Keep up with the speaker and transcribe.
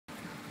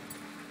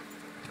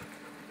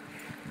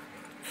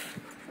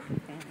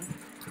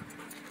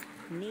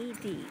knee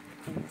deep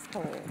in this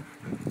hole.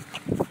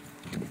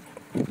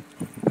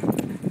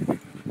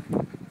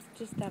 It's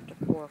just after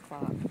 4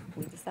 o'clock.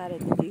 We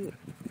decided to do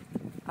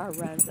our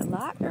runs a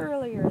lot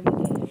earlier in the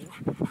day.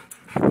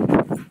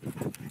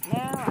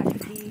 Now I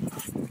could be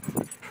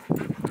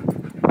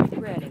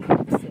ready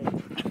to sit.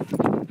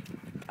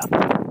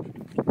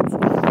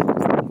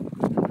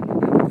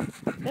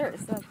 There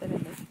is something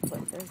in this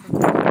foot. There's a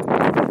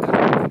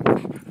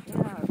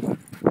wild.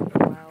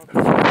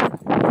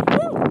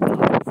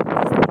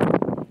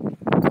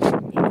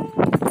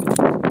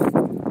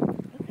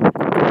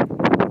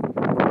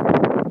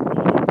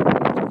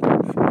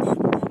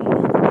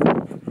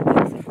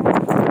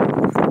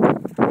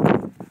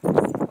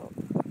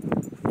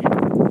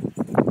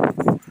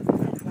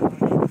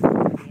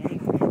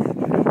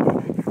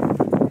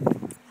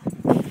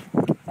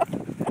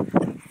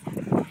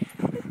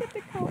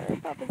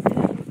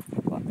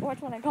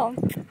 Watch when I call him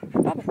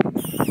Bubba.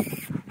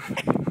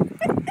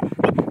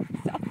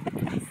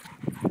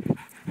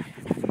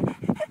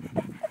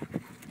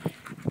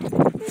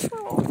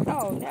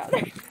 Oh, now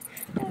they're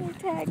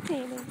tag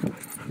teaming.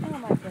 Oh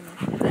my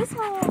goodness. This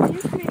hole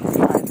used to be the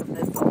size of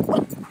this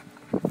hole.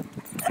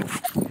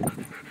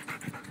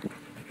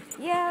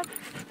 Yeah,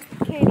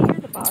 Katie,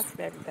 you're the boss of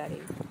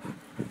everybody.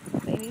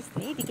 They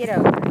need to get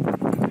over it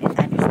and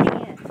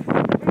understand.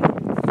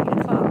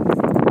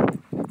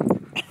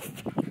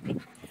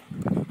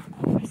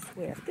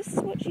 This is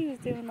what she was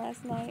doing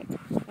last night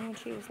when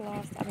she was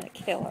lost. I'm going to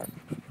kill her.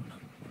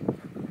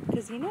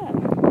 Because, you know,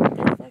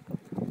 there's like a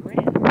grin.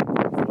 And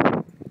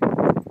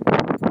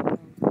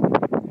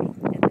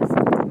this is the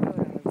road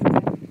I was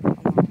driving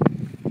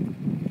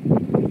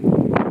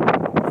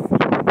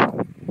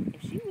along.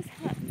 If she was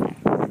hunting that,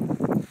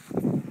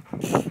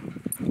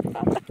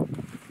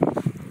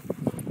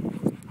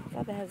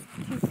 Bubba has a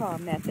 2-paw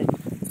method.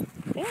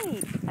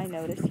 Fannie, I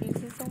notice,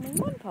 uses only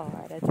 1 paw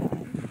at a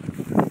time.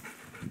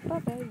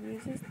 Bubba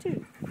uses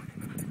 2.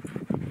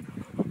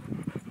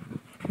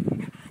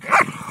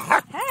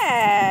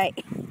 Hey!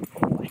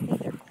 Oh, I think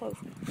they're close.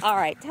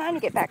 Alright, time to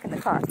get back in the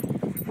car.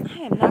 I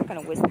am not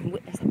going to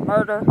witness a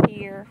murder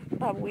here.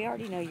 Bubba, we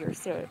already know you're a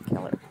serial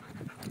killer.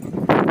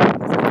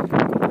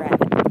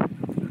 Rabbit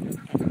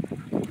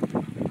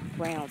and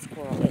ground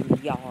squirrel in the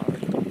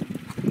yard.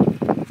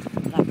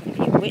 I'm not going to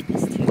be a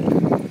witness to it. I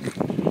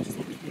just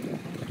have to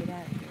get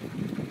out of here.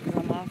 Because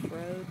I'm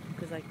off-road.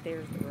 Because, like,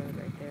 there's the road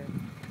right there.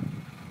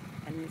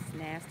 And this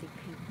nasty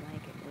pink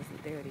blanket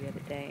wasn't there the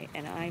other day.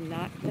 And I'm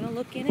not going to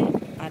look in it.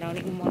 I don't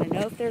even want to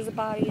know if there's a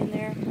body in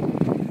there.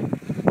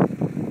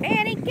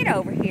 Fannie, get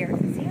over here.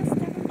 See how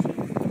stubborn she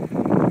is?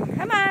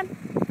 Come on.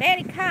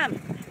 Fannie, come.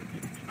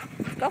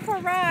 Go for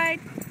a ride.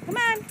 Come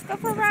on. Go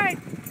for a ride.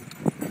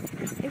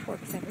 It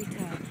works every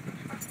time.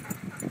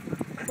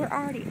 We're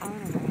already on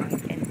a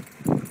ride. And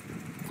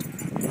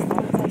as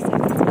long as I say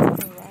let's go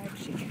for a ride,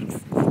 she thinks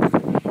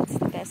it's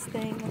the best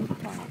thing on the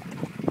planet.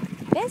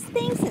 Best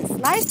thing since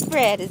sliced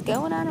bread is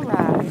going on a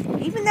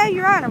ride. Even though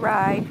you're on a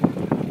ride,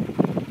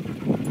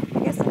 I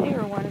guess the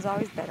newer one is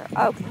always better.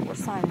 Okay, we're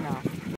signing off.